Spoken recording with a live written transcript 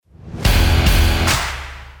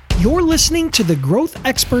You're listening to the Growth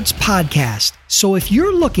Experts Podcast. So if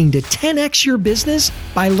you're looking to 10x your business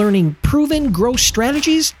by learning proven growth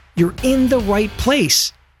strategies, you're in the right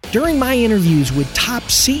place. During my interviews with top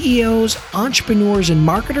CEOs, entrepreneurs, and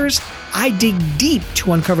marketers, I dig deep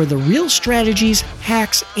to uncover the real strategies,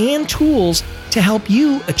 hacks, and tools to help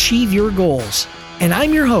you achieve your goals. And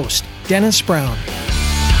I'm your host, Dennis Brown.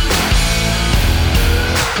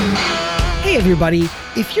 Hey everybody,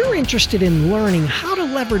 if you're interested in learning how to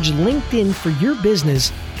leverage LinkedIn for your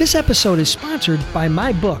business, this episode is sponsored by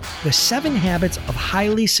my book, The 7 Habits of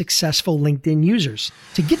Highly Successful LinkedIn Users.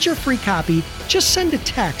 To get your free copy, just send a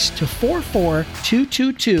text to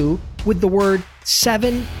 44222 with the word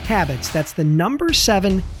 7 habits. That's the number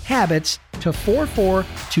 7 habits to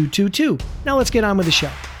 44222. Now let's get on with the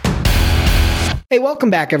show. Hey, welcome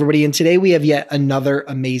back everybody. And today we have yet another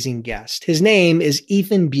amazing guest. His name is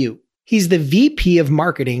Ethan Beute. He's the VP of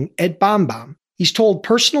Marketing at BombBomb. He's told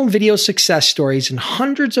personal video success stories in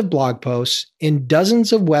hundreds of blog posts, in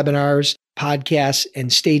dozens of webinars, podcasts,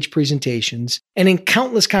 and stage presentations, and in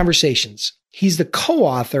countless conversations. He's the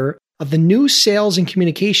co-author of the new sales and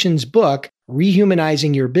communications book,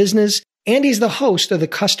 Rehumanizing Your Business, and he's the host of the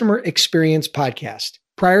Customer Experience podcast.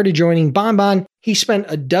 Prior to joining BombBomb, he spent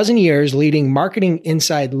a dozen years leading marketing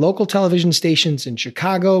inside local television stations in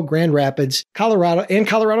Chicago, Grand Rapids, Colorado, and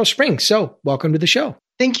Colorado Springs. So welcome to the show.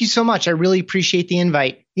 Thank you so much. I really appreciate the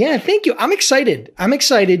invite. Yeah, thank you. I'm excited.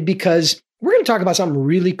 Because we're going to talk about something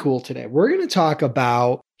really cool today. We're going to talk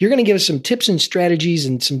about, you're going to give us some tips and strategies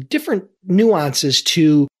and some different nuances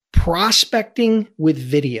to prospecting with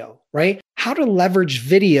video, right? How to leverage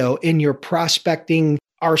video in your prospecting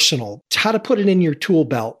arsenal, how to put it in your tool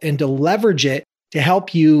belt and to leverage it to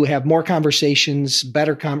help you have more conversations,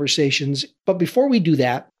 better conversations. But before we do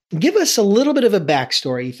that, give us a little bit of a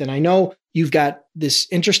backstory, Ethan. I know you've got this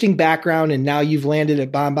interesting background and now you've landed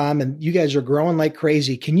at BombBomb and you guys are growing like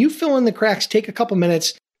crazy. Can you fill in the cracks? Take a couple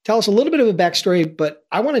minutes, tell us a little bit of a backstory, but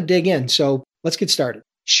I want to dig in. So let's get started.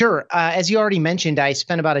 Sure. As you already mentioned, I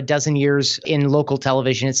spent about a dozen years in local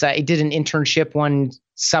television. I did an internship one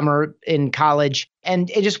summer in college, and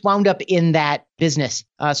it just wound up in that business.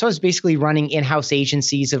 So I was basically running in-house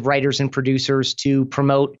agencies of writers and producers to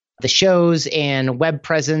promote the shows and web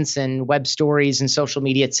presence and web stories and social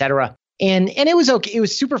media, et cetera. And it was okay. It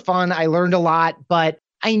was super fun. I learned a lot, but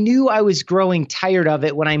I knew I was growing tired of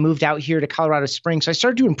it when I moved out here to Colorado Springs. So I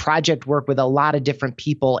started doing project work with a lot of different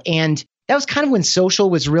people. And that was kind of when social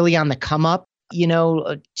was really on the come up,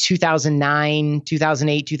 2009,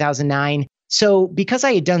 2008, 2009. So because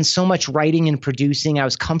I had done so much writing and producing, I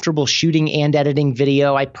was comfortable shooting and editing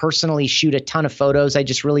video. I personally shoot a ton of photos. I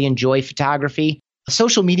just really enjoy photography.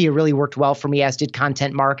 Social media really worked well for me, as did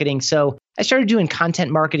content marketing. So I started doing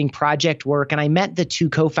content marketing project work, and I met the two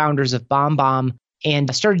co-founders of BombBomb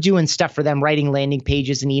and started doing stuff for them, writing landing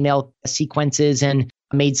pages and email sequences, and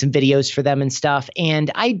made some videos for them and stuff.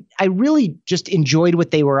 And I really just enjoyed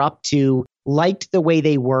what they were up to, liked the way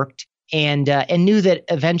they worked, and knew that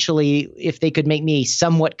eventually if they could make me a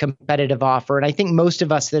somewhat competitive offer, and I think most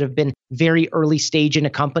of us that have been very early stage in a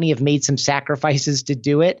company have made some sacrifices to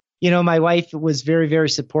do it. My wife was very, very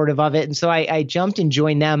supportive of it. And so I jumped and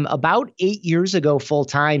joined them about 8 years ago full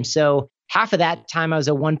time. So half of that time I was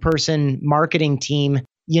a one-person marketing team.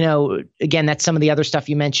 Again, that's some of the other stuff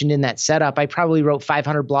you mentioned in that setup. I probably wrote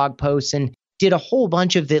 500 blog posts and did a whole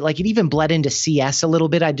bunch of it. Like it even bled into CS a little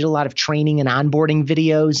bit. I did a lot of training and onboarding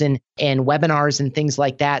videos and webinars and things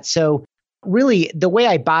like that. So really the way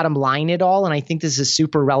I bottom line it all, and I think this is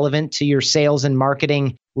super relevant to your sales and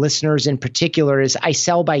marketing listeners in particular, is I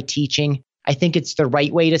sell by teaching. I think it's the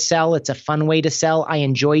right way to sell. It's a fun way to sell. I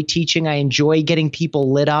enjoy teaching. I enjoy getting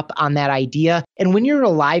people lit up on that idea. And when you're in a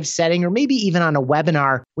live setting, or maybe even on a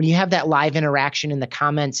webinar, when you have that live interaction in the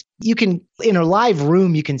comments, in a live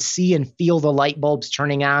room, you can see and feel the light bulbs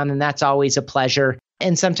turning on. And that's always a pleasure.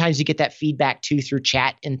 And sometimes you get that feedback too through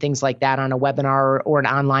chat and things like that on a webinar or an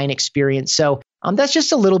online experience. So that's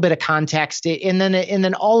just a little bit of context. And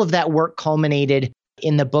then all of that work culminated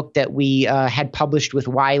in the book that we had published with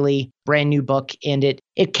Wiley, brand new book. And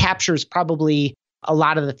it captures probably a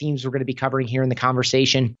lot of the themes we're going to be covering here in the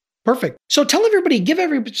conversation. Perfect. So give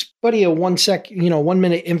everybody a 1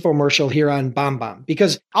 minute infomercial here on BombBomb,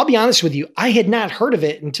 because I'll be honest with you, I had not heard of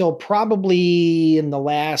it until probably in the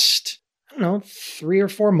last, 3 or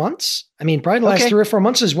 4 months. Probably the last 3 or 4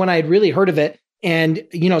 months is when I had really heard of it. And,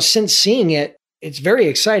 since seeing it, it's very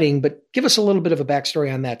exciting, but give us a little bit of a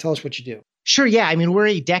backstory on that. Tell us what you do. Sure. Yeah. I mean, we're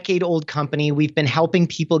a decade-old company. We've been helping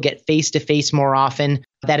people get face-to-face more often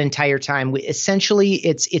that entire time. Essentially,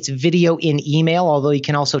 it's video in email, although you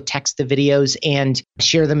can also text the videos and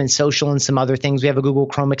share them in social and some other things. We have a Google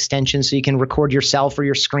Chrome extension, so you can record yourself or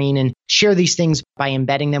your screen and share these things by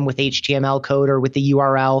embedding them with HTML code or with the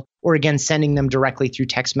URL, or again, sending them directly through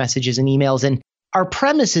text messages and emails. And our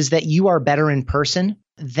premise is that you are better in person,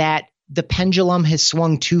 that the pendulum has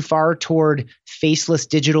swung too far toward faceless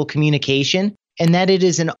digital communication, and that it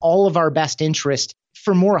is in all of our best interest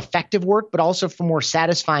for more effective work, but also for more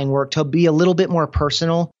satisfying work to be a little bit more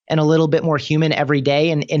personal and a little bit more human every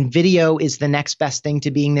day. And video is the next best thing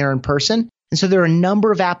to being there in person. And so there are a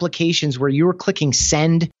number of applications where you're clicking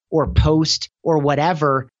send or post or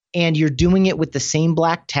whatever, and you're doing it with the same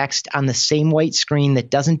black text on the same white screen that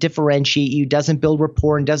doesn't differentiate you, doesn't build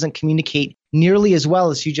rapport, and doesn't communicate nearly as well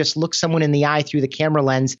as you just look someone in the eye through the camera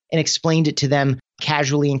lens and explained it to them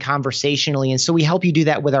casually and conversationally. And so we help you do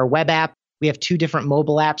that with our web app. We have 2 different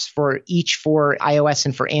mobile apps for iOS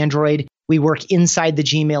and for Android. We work inside the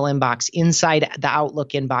Gmail inbox, inside the Outlook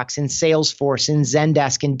inbox, in Salesforce, in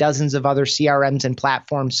Zendesk, and dozens of other CRMs and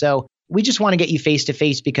platforms. So we just want to get you face to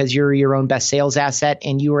face because you're your own best sales asset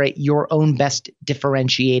and you are your own best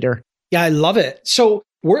differentiator. Yeah, I love it. So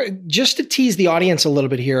we're just to tease the audience a little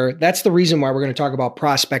bit here. That's the reason why we're going to talk about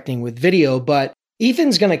prospecting with video. But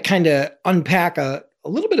Ethan's going to kind of unpack a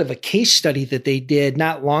little bit of a case study that they did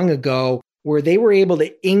not long ago where they were able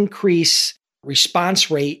to increase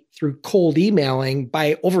response rate through cold emailing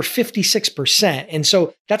by over 56%. And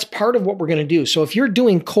so that's part of what we're going to do. So if you're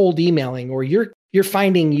doing cold emailing or you're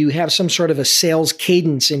finding you have some sort of a sales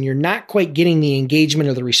cadence and you're not quite getting the engagement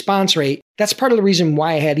or the response rate, that's part of the reason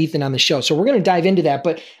why I had Ethan on the show. So we're going to dive into that,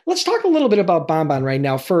 but let's talk a little bit about BonBon right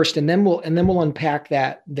now first, and then we'll unpack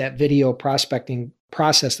that video prospecting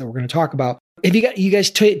process that we're going to talk about. Have you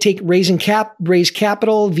guys raise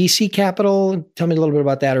capital, VC capital? Tell me a little bit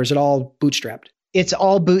about that, or is it all bootstrapped? It's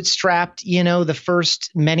all bootstrapped. The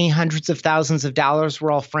first many hundreds of thousands of dollars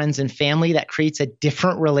were all friends and family. That creates a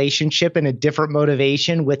different relationship and a different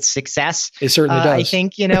motivation with success. It certainly does. I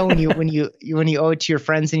think, when you owe it to your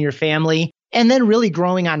friends and your family, and then really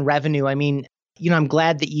growing on revenue. I mean, I'm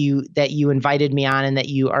glad that you invited me on and that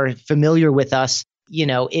you are familiar with us.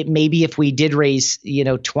 It maybe if we did raise,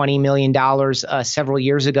 $20 million several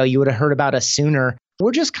years ago, you would have heard about us sooner.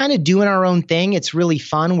 We're just kind of doing our own thing. It's really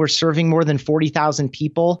fun. We're serving more than 40,000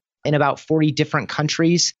 people in about 40 different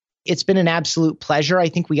countries. It's been an absolute pleasure. I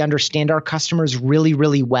think we understand our customers really,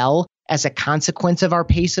 really well as a consequence of our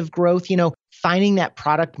pace of growth. Finding that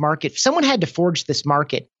product market. Someone had to forge this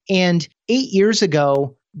market. And 8 years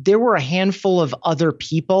ago, there were a handful of other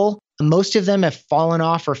people. Most of them have fallen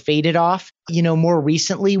off or faded off. More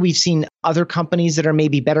recently, we've seen other companies that are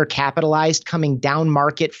maybe better capitalized coming down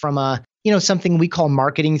market from something we call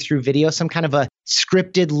marketing through video, some kind of a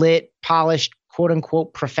scripted, lit, polished, quote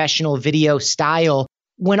unquote, professional video style.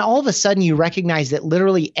 When all of a sudden you recognize that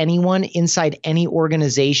literally anyone inside any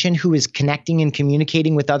organization who is connecting and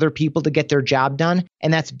communicating with other people to get their job done,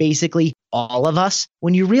 and that's basically all of us,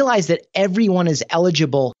 when you realize that everyone is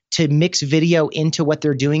eligible to mix video into what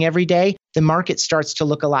they're doing every day, the market starts to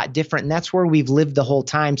look a lot different. And that's where we've lived the whole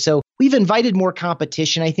time. So we've invited more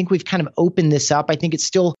competition. I think we've kind of opened this up. I think it's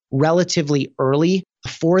still relatively early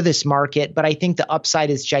for this market, but I think the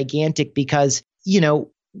upside is gigantic because,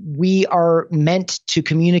 we are meant to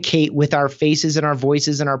communicate with our faces and our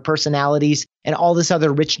voices and our personalities and all this other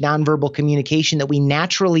rich nonverbal communication that we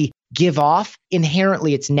naturally give off.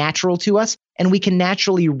 Inherently, it's natural to us, and we can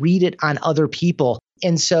naturally read it on other people.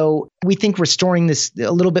 And so we think restoring this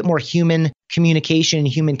a little bit more human communication and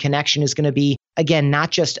human connection is going to be, again,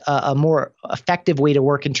 not just a more effective way to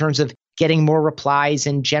work in terms of getting more replies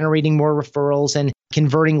and generating more referrals and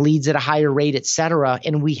converting leads at a higher rate, et cetera.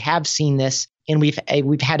 And we have seen this, and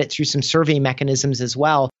we've had it through some survey mechanisms as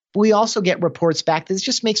well. But we also get reports back. This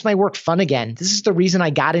just makes my work fun again. This is the reason I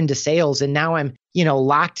got into sales. And now I'm,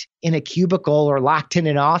 locked in a cubicle or locked in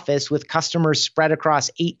an office with customers spread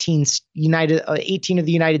across 18 of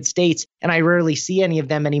the United States. And I rarely see any of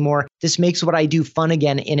them anymore. This makes what I do fun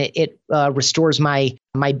again. And it restores my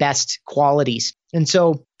best qualities. And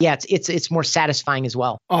so, yeah, it's more satisfying as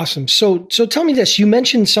well. Awesome. So tell me this. You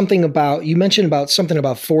mentioned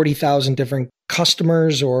about 40,000 different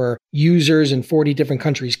customers or users in 40 different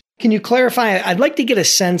countries. Can you clarify? I'd like to get a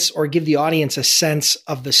sense or give the audience a sense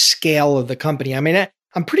of the scale of the company. I mean,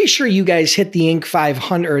 I'm pretty sure you guys hit the Inc.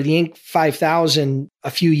 500 or the Inc. 5000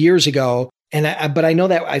 a few years ago. But I know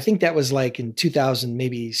that, I think that was like in 2000,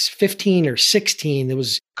 maybe 15 or 16. It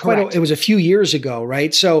was it was a few years ago,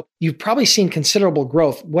 right? So you've probably seen considerable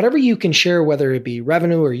growth. Whatever you can share, whether it be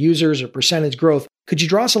revenue or users or percentage growth, could you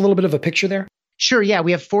draw us a little bit of a picture there? Sure. Yeah.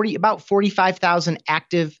 We have about 45,000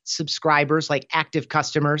 active subscribers, like active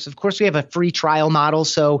customers. Of course, we have a free trial model.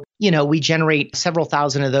 So, we generate several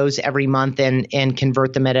thousand of those every month and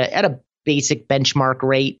convert them at a basic benchmark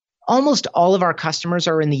rate. Almost all of our customers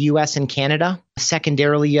are in the US and Canada.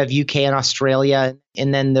 Secondarily, you have UK and Australia.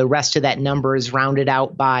 And then the rest of that number is rounded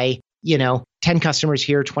out by, 10 customers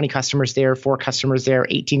here, 20 customers there, 4 customers there,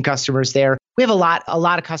 18 customers there. We have a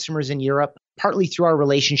lot of customers in Europe, partly through our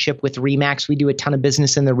relationship with RE/MAX. We do a ton of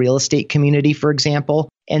business in the real estate community, for example.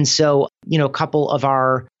 And so, a couple of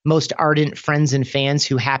our most ardent friends and fans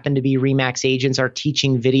who happen to be RE/MAX agents are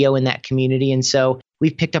teaching video in that community. And so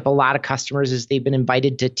we've picked up a lot of customers as they've been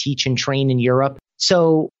invited to teach and train in Europe.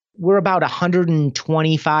 So we're about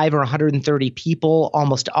 125 or 130 people.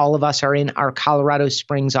 Almost all of us are in our Colorado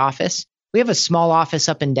Springs office. We have a small office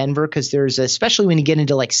up in Denver because especially when you get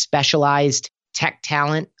into like specialized tech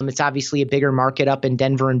talent, it's obviously a bigger market up in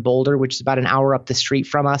Denver and Boulder, which is about an hour up the street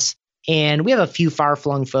from us. And we have a few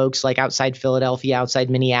far-flung folks like outside Philadelphia, outside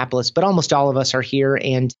Minneapolis, but almost all of us are here.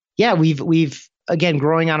 And yeah, we've again,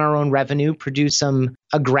 growing on our own revenue, produce some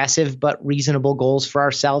aggressive but reasonable goals for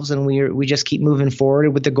ourselves. And we just keep moving forward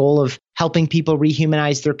with the goal of helping people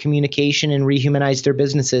rehumanize their communication and rehumanize their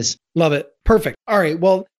businesses. Love it. Perfect. All right.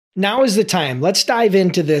 Well, now is the time. Let's dive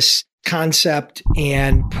into this concept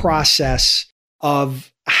and process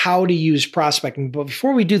of how to use prospecting. But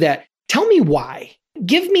before we do that, tell me why.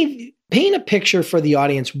 Paint a picture for the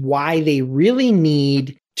audience why they really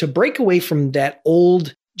need to break away from that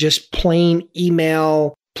old, just plain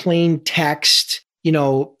email, plain text,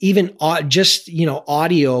 even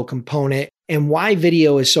audio component, and why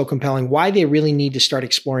video is so compelling, why they really need to start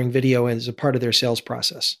exploring video as a part of their sales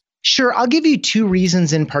process. Sure. I'll give you 2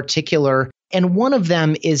 reasons in particular. And one of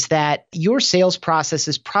them is that your sales process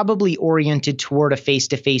is probably oriented toward a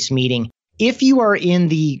face-to-face meeting. If you are in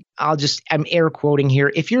I'm air quoting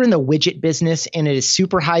here, if you're in the widget business and it is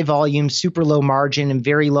super high volume, super low margin, and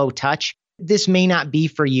very low touch, this may not be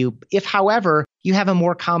for you. If, however, you have a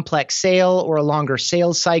more complex sale or a longer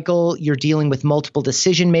sales cycle, you're dealing with multiple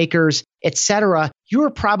decision makers, et cetera, you're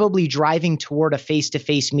probably driving toward a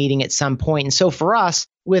face-to-face meeting at some point. And so for us,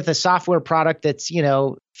 with a software product that's,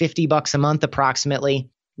 $50 a month approximately,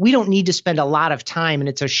 we don't need to spend a lot of time and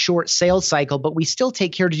it's a short sales cycle, but we still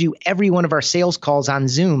take care to do every one of our sales calls on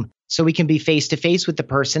Zoom so we can be face-to-face with the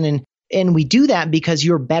person. And we do that because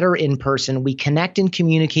you're better in person. We connect and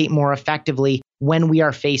communicate more effectively when we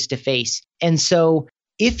are face-to-face. And so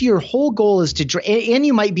if your whole goal is and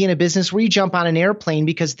you might be in a business where you jump on an airplane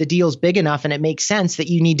because the deal's big enough and it makes sense that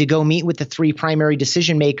you need to go meet with the 3 primary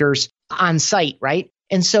decision makers on site, right?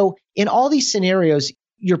 And so in all these scenarios,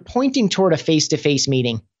 you're pointing toward a face-to-face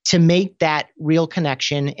meeting to make that real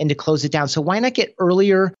connection and to close it down. So why not get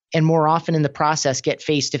earlier and more often in the process, get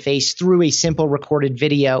face-to-face through a simple recorded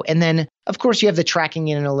video? And then, of course, you have the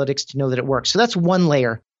tracking and analytics to know that it works. So that's one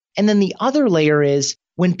layer. And then the other layer is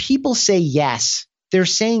when people say yes, they're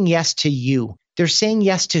saying yes to you. They're saying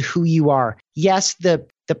yes to who you are. Yes, the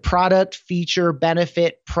product, feature,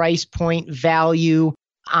 benefit, price point, value,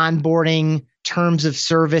 onboarding, terms of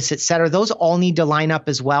service, et cetera, those all need to line up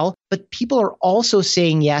as well. But people are also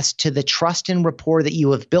saying yes to the trust and rapport that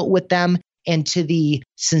you have built with them and to the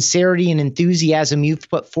sincerity and enthusiasm you've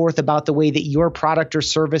put forth about the way that your product or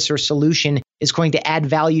service or solution is going to add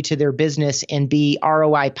value to their business and be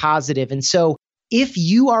ROI positive. And so if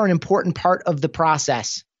you are an important part of the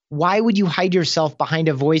process, why would you hide yourself behind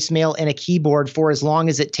a voicemail and a keyboard for as long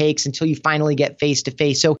as it takes until you finally get face to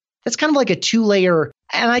face? So that's kind of like a 2-layer,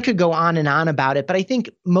 and I could go on and on about it, but I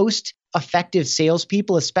think most effective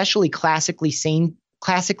salespeople, especially classically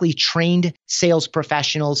trained sales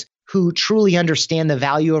professionals who truly understand the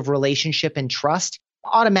value of relationship and trust,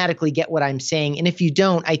 automatically get what I'm saying. And if you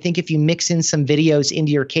don't, I think if you mix in some videos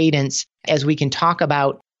into your cadence, as we can talk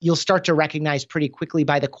about, you'll start to recognize pretty quickly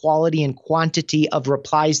by the quality and quantity of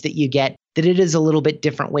replies that you get that it is a little bit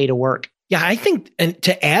different way to work. Yeah, I think, and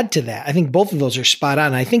to add to that, I think both of those are spot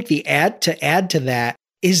on. I think to add to that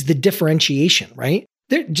is the differentiation, right?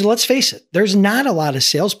 Let's face it, there's not a lot of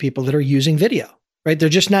salespeople that are using video, right? They're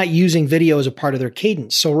just not using video as a part of their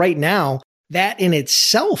cadence. So right now, that in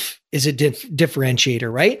itself is a differentiator,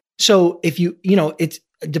 right? So if it's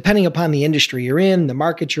depending upon the industry you're in, the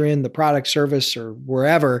market you're in, the product, service, or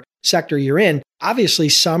wherever sector you're in, obviously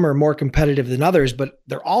some are more competitive than others, but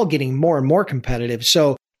they're all getting more and more competitive.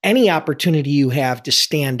 So any opportunity you have to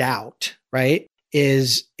stand out, right,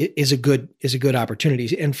 is a good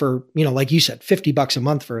opportunity. And for, like you said, $50 a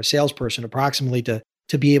month for a salesperson approximately to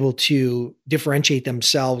be able to differentiate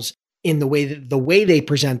themselves in the way they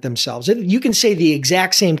present themselves. You can say the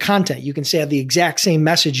exact same content. You can say the exact same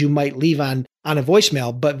message you might leave on a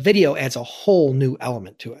voicemail, but video adds a whole new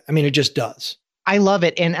element to it. I mean, it just does. I love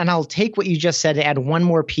it. And I'll take what you just said to add one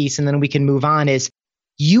more piece and then we can move on is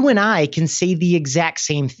you and I can say the exact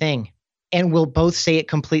same thing and we'll both say it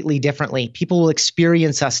completely differently. People will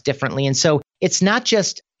experience us differently. And so it's not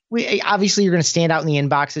just, obviously you're going to stand out in the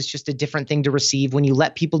inbox. It's just a different thing to receive when you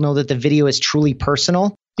let people know that the video is truly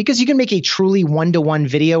personal, because you can make a truly one-to-one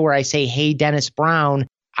video where I say, hey, Dennis Brown,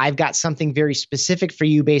 I've got something very specific for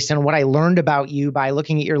you based on what I learned about you by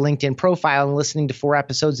looking at your LinkedIn profile and listening to 4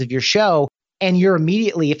 episodes of your show. And you're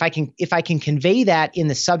immediately, if I can convey that in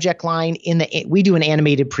the subject line, we do an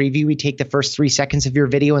animated preview. We take the first 3 seconds of your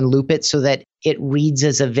video and loop it so that it reads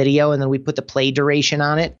as a video, and then we put the play duration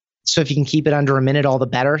on it. So if you can keep it under a minute, all the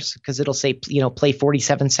better, because it'll say, play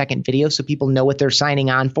 47-second video so people know what they're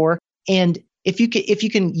signing on for. And if you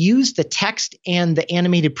can use the text and the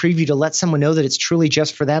animated preview to let someone know that it's truly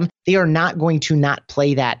just for them, they are not going to not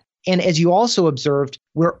play that. And as you also observed,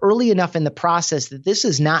 we're early enough in the process that this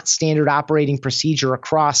is not standard operating procedure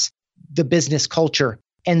across the business culture.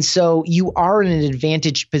 And so you are in an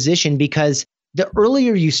advantaged position because the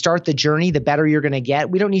earlier you start the journey, the better you're going to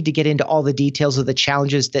get. We don't need to get into all the details of the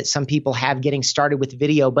challenges that some people have getting started with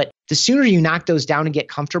video, but the sooner you knock those down and get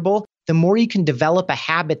comfortable, the more you can develop a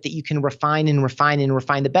habit that you can refine and refine and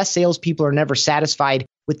refine. The best salespeople are never satisfied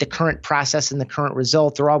with the current process and the current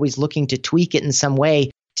result. They're always looking to tweak it in some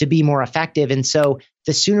way to be more effective. And so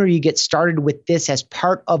the sooner you get started with this as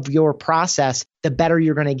part of your process, the better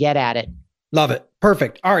you're going to get at it. Love it.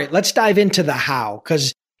 Perfect. All right, let's dive into the how,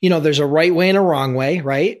 because there's a right way and a wrong way,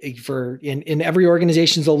 right? In every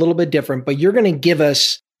organization is a little bit different, but you're going to give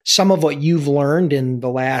us some of what you've learned in the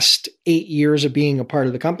last 8 years of being a part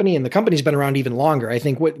of the company. And the company's been around even longer. I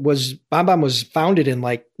think BombBomb was founded in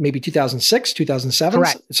like maybe 2006, 2007,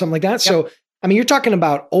 correct, something like that. Yep. So, you're talking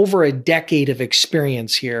about over a decade of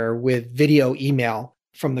experience here with video email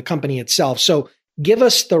from the company itself. So give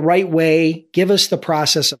us the right way, give us the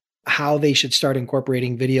process of how they should start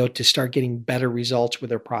incorporating video to start getting better results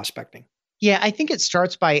with their prospecting. Yeah, I think it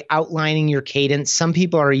starts by outlining your cadence. Some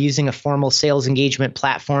people are using a formal sales engagement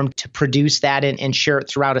platform to produce that and share it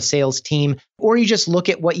throughout a sales team. Or you just look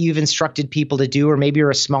at what you've instructed people to do, or maybe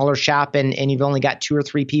you're a smaller shop and you've only got 2 or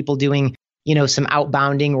 3 people doing some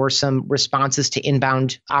outbounding or some responses to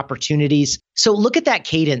inbound opportunities. So look at that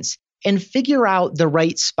cadence and figure out the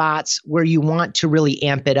right spots where you want to really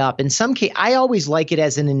amp it up. In some case, I always like it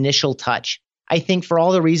as an initial touch. I think for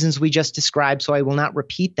all the reasons we just described, so I will not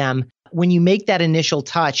repeat them, when you make that initial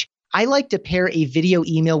touch, I like to pair a video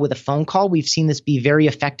email with a phone call. We've seen this be very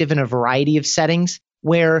effective in a variety of settings,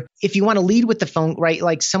 where if you want to lead with the phone, right,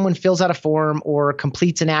 like someone fills out a form or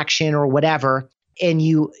completes an action or whatever, and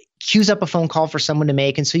you queues up a phone call for someone to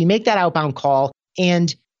make. And so you make that outbound call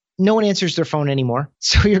and no one answers their phone anymore.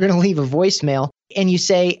 So you're going to leave a voicemail and you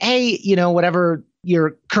say, hey, whatever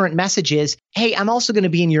your current message is, hey, I'm also going to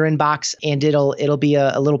be in your inbox and it'll be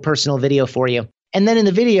a little personal video for you. And then in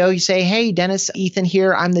the video, you say, hey, Dennis, Ethan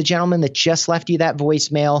here. I'm the gentleman that just left you that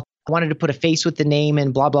voicemail. I wanted to put a face with the name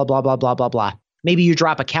and blah, blah, blah, blah, blah, blah, blah. Maybe you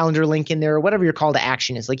drop a calendar link in there or whatever your call to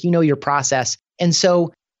action is, like, your process. And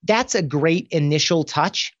so that's a great initial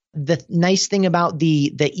touch. The nice thing about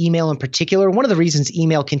the email in particular, one of the reasons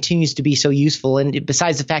email continues to be so useful, and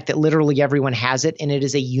besides the fact that literally everyone has it and it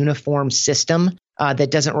is a uniform system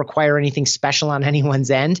that doesn't require anything special on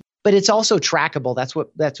anyone's end, but it's also trackable. That's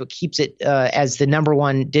what keeps it as the number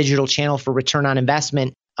one digital channel for return on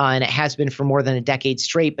investment, and it has been for more than a decade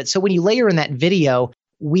straight. But so when you layer in that video,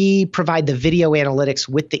 we provide the video analytics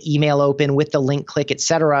with the email open, with the link click, et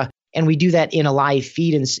cetera. And we do that in a live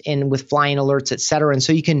feed and with flying alerts, et cetera. And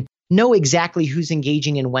so you can know exactly who's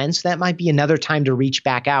engaging and when. So that might be another time to reach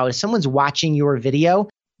back out. If someone's watching your video,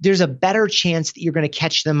 there's a better chance that you're going to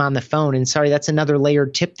catch them on the phone. And sorry, that's another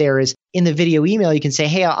layered tip there is in the video email, you can say,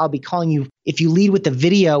 hey, I'll be calling you. If you lead with the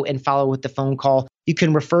video and follow with the phone call, you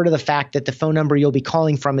can refer to the fact that the phone number you'll be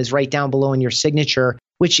calling from is right down below in your signature,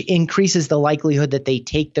 which increases the likelihood that they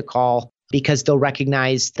take the call because they'll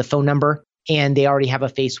recognize the phone number and they already have a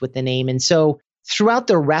face with the name. And so throughout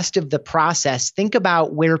the rest of the process, think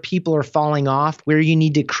about where people are falling off, where you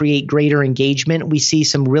need to create greater engagement. We see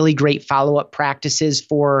some really great follow-up practices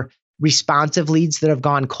for responsive leads that have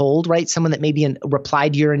gone cold, right? Someone that maybe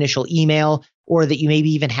replied to your initial email or that you maybe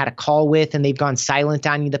even had a call with and they've gone silent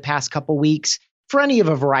on you the past couple weeks for any of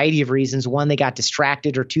a variety of reasons. 1, they got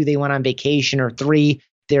distracted, or 2, they went on vacation, or 3,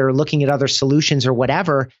 they're looking at other solutions or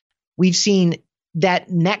whatever, we've seen that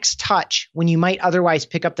next touch when you might otherwise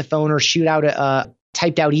pick up the phone or shoot out a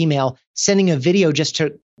typed out email, sending a video just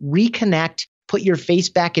to reconnect, put your face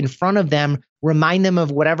back in front of them, remind them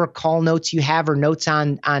of whatever call notes you have or notes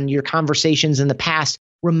on your conversations in the past,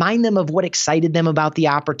 remind them of what excited them about the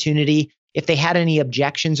opportunity. If they had any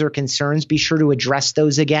objections or concerns, be sure to address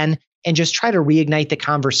those again and just try to reignite the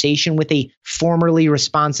conversation with a formerly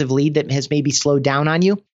responsive lead that has maybe slowed down on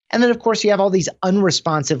you. And then, of course, you have all these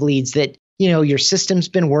unresponsive leads that, your system's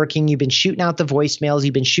been working, you've been shooting out the voicemails,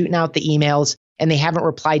 you've been shooting out the emails, and they haven't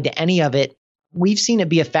replied to any of it. We've seen it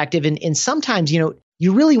be effective. And sometimes, you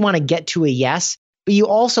really want to get to a yes, but you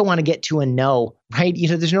also want to get to a no, right?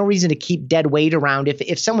 There's no reason to keep dead weight around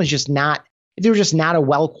if someone's just not, if they're just not a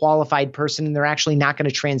well-qualified person and they're actually not going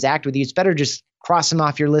to transact with you. It's better just cross them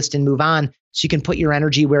off your list and move on so you can put your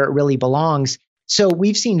energy where it really belongs. So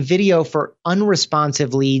we've seen video for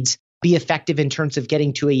unresponsive leads be effective in terms of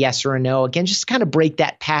getting to a yes or a no. Again, just kind of break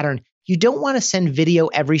that pattern. You don't want to send video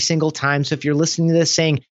every single time. So if you're listening to this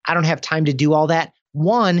saying, I don't have time to do all that,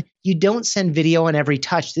 one, you don't send video on every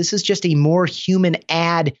touch. This is just a more human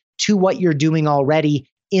add to what you're doing already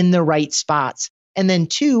in the right spots. And then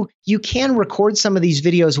two, you can record some of these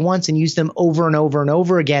videos once and use them over and over and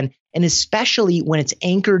over again. And especially when it's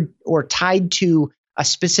anchored or tied to a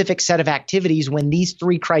specific set of activities, when these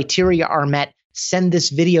three criteria are met, send this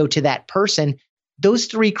video to that person. Those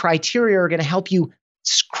three criteria are going to help you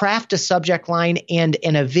craft a subject line and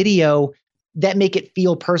a video that make it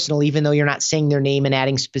feel personal, even though you're not saying their name and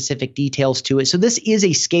adding specific details to it. So this is a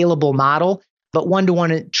scalable model, but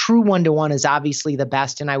true one-to-one is obviously the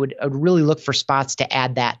best. And I would really look for spots to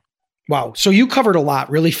add that. Wow. So you covered a lot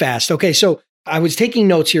really fast. Okay. So I was taking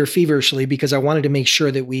notes here feverishly because I wanted to make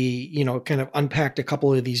sure that we, kind of unpacked a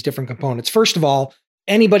couple of these different components. First of all,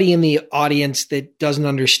 anybody in the audience that doesn't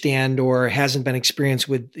understand or hasn't been experienced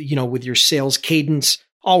with, with your sales cadence,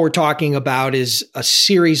 all we're talking about is a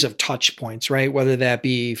series of touch points, right? Whether that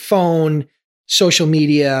be phone, social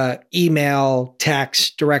media, email,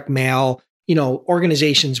 text, direct mail,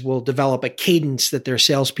 organizations will develop a cadence that their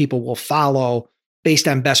salespeople will follow based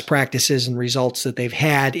on best practices and results that they've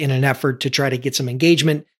had in an effort to try to get some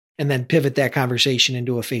engagement and then pivot that conversation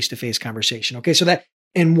into a face-to-face conversation. Okay. So that,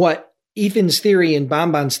 and what Ethan's theory and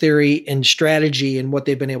Bonbon's theory and strategy and what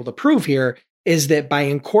they've been able to prove here is that by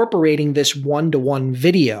incorporating this one-to-one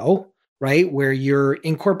video, right, where you're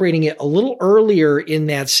incorporating it a little earlier in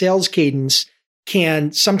that sales cadence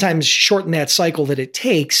can sometimes shorten that cycle that it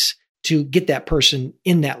takes to get that person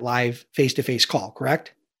in that live face-to-face call,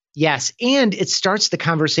 correct? Yes. And it starts the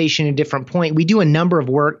conversation at a different point. We do a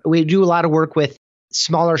lot of work with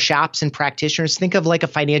smaller shops and practitioners. Think of like a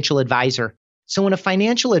financial advisor. So when a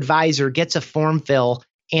financial advisor gets a form fill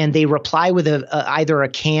and they reply with either a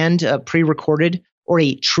canned, pre-recorded, or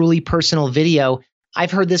a truly personal video,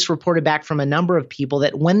 I've heard this reported back from a number of people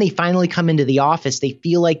that when they finally come into the office, they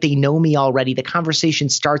feel like they know me already. The conversation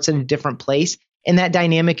starts in a different place. And that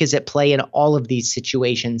dynamic is at play in all of these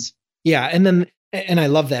situations. Yeah. And I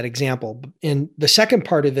love that example. And the second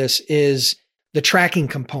part of this is the tracking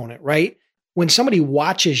component, right? When somebody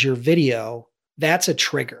watches your video, that's a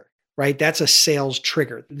trigger, right? That's a sales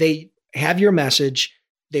trigger. They have your message,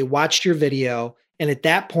 they watched your video, and at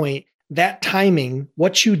that point, that timing,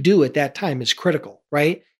 what you do at that time is critical,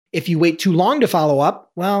 right? If you wait too long to follow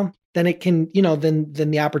up, well, then it can, then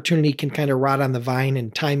the opportunity can kind of rot on the vine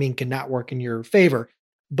and timing cannot work in your favor.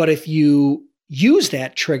 But if you use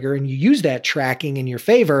that trigger and you use that tracking in your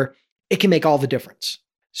favor, it can make all the difference.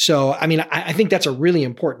 So, I think that's a really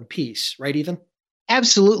important piece, right, Ethan?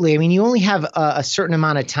 Absolutely. You only have a certain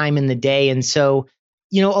amount of time in the day. And so,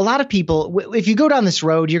 a lot of people, if you go down this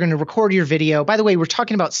road, you're going to record your video. By the way, we're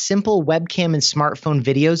talking about simple webcam and smartphone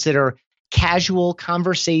videos that are casual,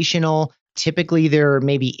 conversational. Typically, they're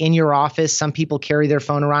maybe in your office. Some people carry their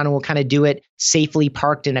phone around and will kind of do it safely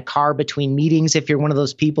parked in a car between meetings. If you're one of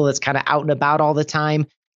those people that's kind of out and about all the time,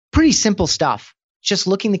 pretty simple stuff. Just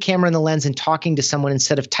looking the camera in the lens and talking to someone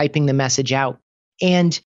instead of typing the message out.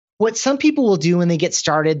 And what some people will do when they get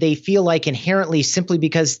started, they feel like inherently, simply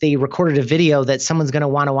because they recorded a video, that someone's going to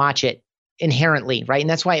want to watch it inherently, right? And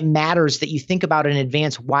that's why it matters that you think about in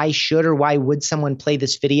advance, why should or why would someone play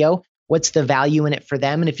this video? What's the value in it for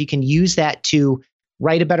them? And if you can use that to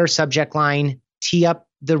write a better subject line, tee up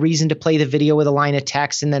the reason to play the video with a line of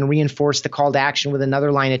text, and then reinforce the call to action with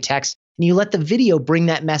another line of text, and you let the video bring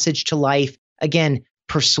that message to life, again,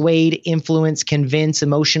 persuade, influence, convince,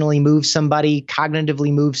 emotionally move somebody,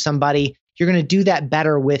 cognitively move somebody, you're going to do that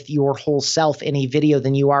better with your whole self in a video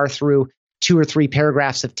than you are through 2 or 3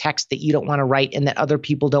 paragraphs of text that you don't want to write and that other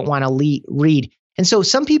people don't want to read. And so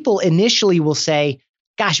some people initially will say,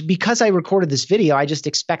 gosh, because I recorded this video, I just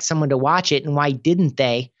expect someone to watch it. And why didn't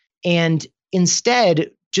they? And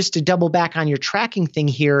instead, just to double back on your tracking thing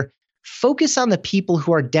here, focus on the people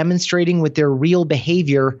who are demonstrating with their real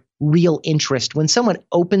behavior, real interest. When someone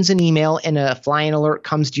opens an email and a flying alert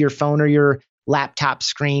comes to your phone or your laptop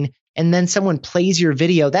screen, and then someone plays your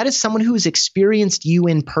video, that is someone who has experienced you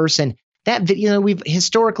in person. That video, we've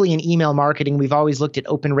historically in email marketing, we've always looked at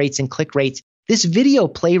open rates and click rates. This video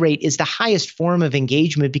play rate is the highest form of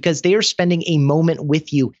engagement because they are spending a moment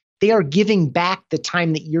with you. They are giving back the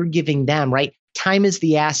time that you're giving them, right? Time is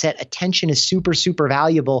the asset. Attention is super, super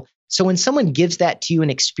valuable. So when someone gives that to you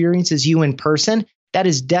and experiences you in person, that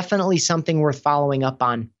is definitely something worth following up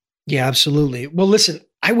on. Yeah, absolutely. Well, listen,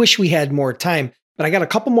 I wish we had more time, but I got a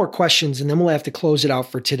couple more questions and then we'll have to close it out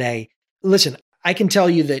for today. Listen, I can tell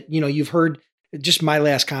you that, you've heard just my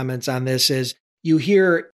last comments on this is you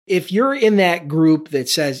hear, if you're in that group that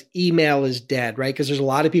says email is dead, right? Because there's a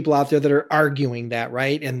lot of people out there that are arguing that,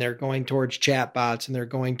 right? And they're going towards chatbots and they're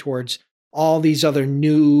going towards all these other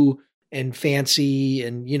new and fancy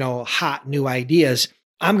and, hot new ideas.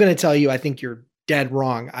 I'm going to tell you, I think you're dead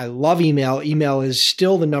wrong. I love email. Email is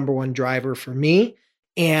still the number one driver for me.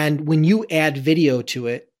 And when you add video to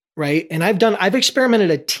it, right? And I've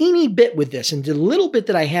experimented a teeny bit with this, and the little bit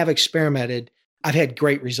that I have experimented, I've had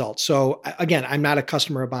great results. So again, I'm not a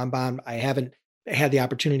customer of BombBomb. I haven't had the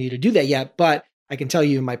opportunity to do that yet, but I can tell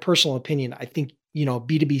you in my personal opinion, I think,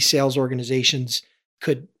 B2B sales organizations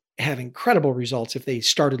could have incredible results if they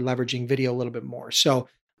started leveraging video a little bit more. So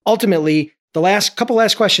ultimately, the last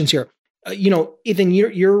questions here. Ethan,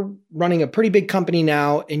 you're running a pretty big company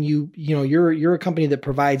now, and you're a company that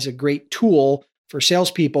provides a great tool for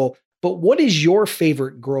salespeople. But what is your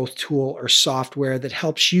favorite growth tool or software that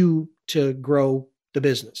helps you to grow the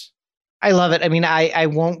business? I love it. I mean, I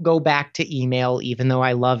won't go back to email, even though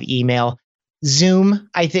I love email. Zoom.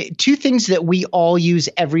 I think two things that we all use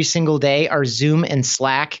every single day are Zoom and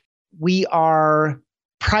Slack. We are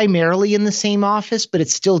primarily in the same office, but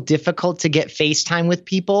it's still difficult to get FaceTime with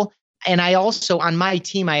people. And I also, on my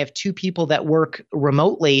team, I have two people that work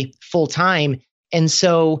remotely full time. And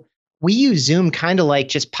so we use Zoom kind of like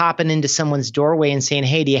just popping into someone's doorway and saying,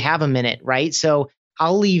 hey, do you have a minute? Right. So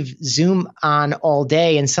I'll leave Zoom on all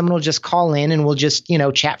day and someone will just call in and we'll just,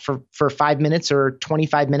 chat for 5 minutes or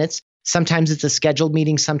 25 minutes. Sometimes it's a scheduled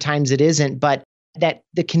meeting. Sometimes it isn't. But that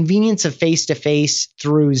the convenience of face-to-face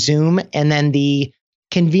through Zoom, and then the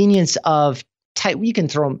convenience of you can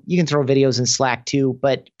throw videos in Slack too,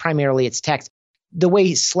 but primarily it's text. The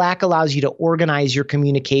way Slack allows you to organize your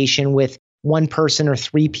communication with one person or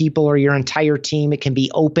three people or your entire team, it can be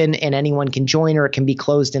open and anyone can join, or it can be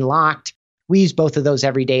closed and locked. We use both of those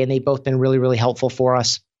every day, and they've both been really, really helpful for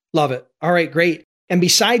us. Love it. All right, great. And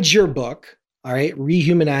besides your book, all right,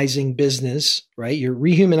 Rehumanizing Business, right? You're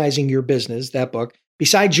rehumanizing your business, that book.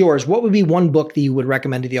 Besides yours, what would be one book that you would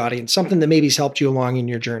recommend to the audience? Something that maybe has helped you along in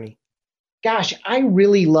your journey? Gosh, I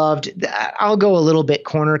really loved, I'll go a little bit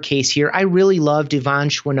corner case here. I really loved Yvon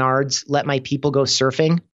Chouinard's Let My People Go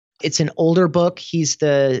Surfing. It's an older book. He's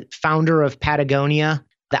the founder of Patagonia,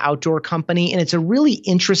 the outdoor company. And it's a really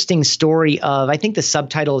interesting story of, I think the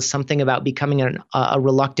subtitle is something about becoming a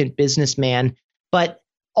reluctant businessman. But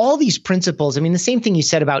all these principles, I mean, the same thing you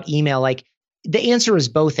said about email, like the answer is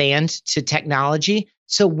both and to technology.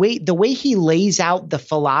 So the way he lays out the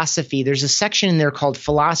philosophy, there's a section in there called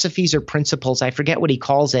philosophies or principles. I forget what he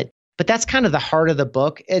calls it, but that's kind of the heart of the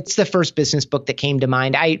book. It's the first business book that came to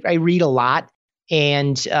mind. I read a lot,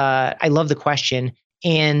 and I love the question.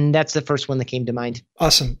 And that's the first one that came to mind.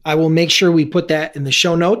 Awesome. I will make sure we put that in the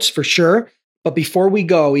show notes for sure. But before we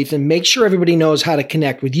go, Ethan, make sure everybody knows how to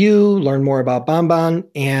connect with you, learn more about BombBomb,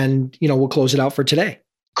 and we'll close it out for today.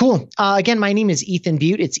 Cool. Again, my name is Ethan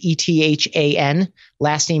Beute. It's Ethan.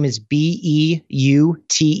 Last name is Beute. You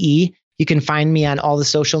can find me on all the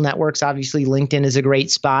social networks. Obviously, LinkedIn is a great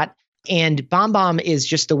spot. And BombBomb is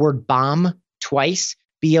just the word bomb twice.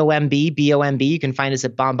 BOMB. You can find us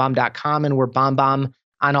at bombbomb.com, and we're BombBomb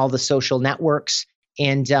on all the social networks.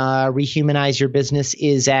 And Rehumanize Your Business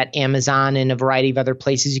is at Amazon and a variety of other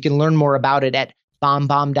places. You can learn more about it at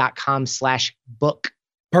bombbomb.com/book.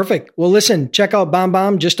 Perfect. Well, listen, check out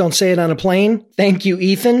BombBomb. Just don't say it on a plane. Thank you,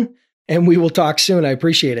 Ethan. And we will talk soon. I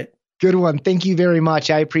appreciate it. Good one. Thank you very much.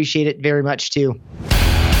 I appreciate it very much too.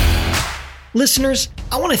 Listeners,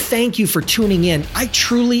 I want to thank you for tuning in. I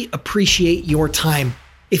truly appreciate your time.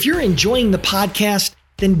 If you're enjoying the podcast,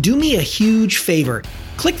 then do me a huge favor.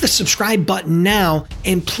 Click the subscribe button now,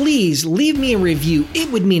 and please leave me a review. It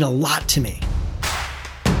would mean a lot to me.